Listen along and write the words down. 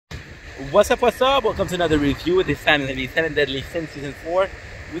What's up, what's up? Welcome to another review. This time in the 7 Deadly Sins Season 4.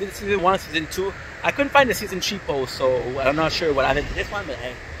 We did Season 1, Season 2. I couldn't find the Season 3 post, so I'm not sure what happened to this one, but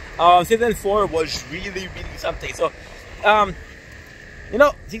hey. Season 4 was really something. So, you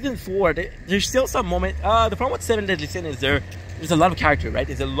know, Season 4, there's still some moment. The problem with 7 Deadly Sins is there's a lot of character, right?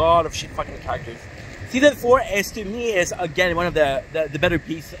 There's a lot of shit fucking characters. Season 4 is, to me, is again one of the better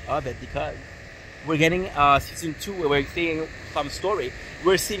piece of it, because we're getting Season 2 where we're seeing some story.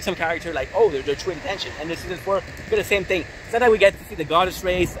 We're seeing some character like, oh, their true intention. And in Season 4, we get the same thing. Sometimes we get to see the goddess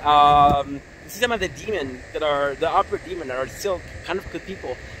race, see some of the demons that are, the upper demon that are still kind of good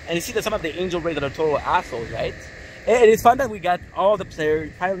people. And you see that some of the angel race that are total assholes, right? It is fun that we got all the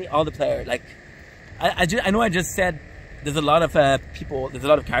players, finally all the players. Like, I know I just said there's a lot of people, there's a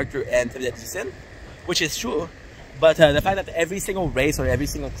lot of character in 7 Deadly Sins, which is true. But the fact that every single race or every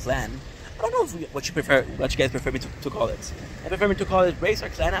single clan, I don't know what you guys prefer me to call it. I prefer me to call it race or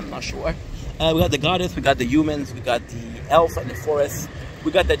clan, I'm not sure. We got the goddess, we got the humans, we got the elf and the forest, we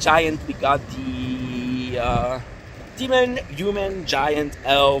got the giant, we got the demon, human, giant,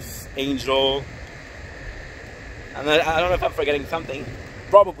 elf, angel. I don't know if I'm forgetting something.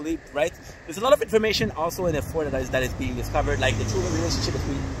 Probably, right? There's a lot of information also in the 4 that is being discovered, like the true relationship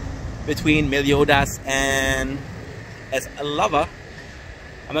between Meliodas and Lava.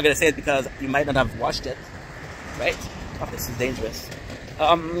 I'm not gonna say it because you might not have watched it, right? Oh, this is dangerous.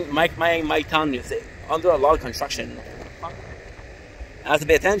 My town is under a lot of construction. I have to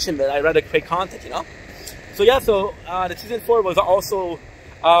pay attention, but I'd rather create content, you know? So yeah, so the Season 4 was also,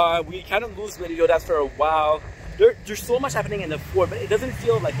 we kind of lose Meliodas for a while. There's so much happening in the 4, but it doesn't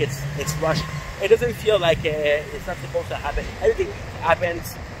feel like it's rushed. It doesn't feel like it's not supposed to happen. Everything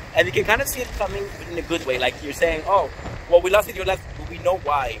happens, and you can kind of see it coming in a good way. Like you're saying, oh, well, we lost Meliodas, but we know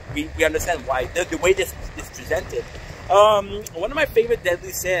why. We understand why. The way this is presented. One of my favorite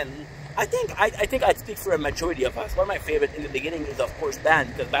Deadly Sin, I think I'd speak for a majority of us. One of my favorite in the beginning is, of course, Ban,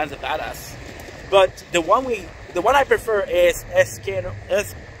 because Ban's a badass. But the one I prefer is the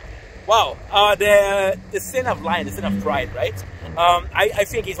Sin of Lion, the Sin of Pride, right? I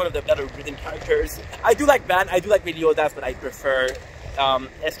think he's one of the better written characters. I do like Ban, I do like Meliodas, but I prefer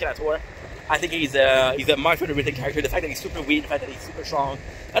Escalator. I think he's a much better written character. The fact that he's super weak, the fact that he's super strong.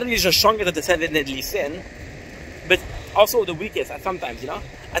 I think he's just stronger than the 7 Deadly Sin, but also the weakest at sometimes, you know?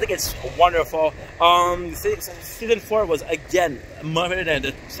 I think it's wonderful. Season 4 was, again, much better than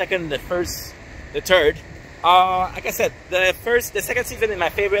the second, the first, the third. Like I said, the second season is my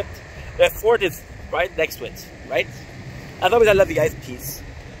favorite. The 4th is right next to it, right? As always, I love you guys. Peace.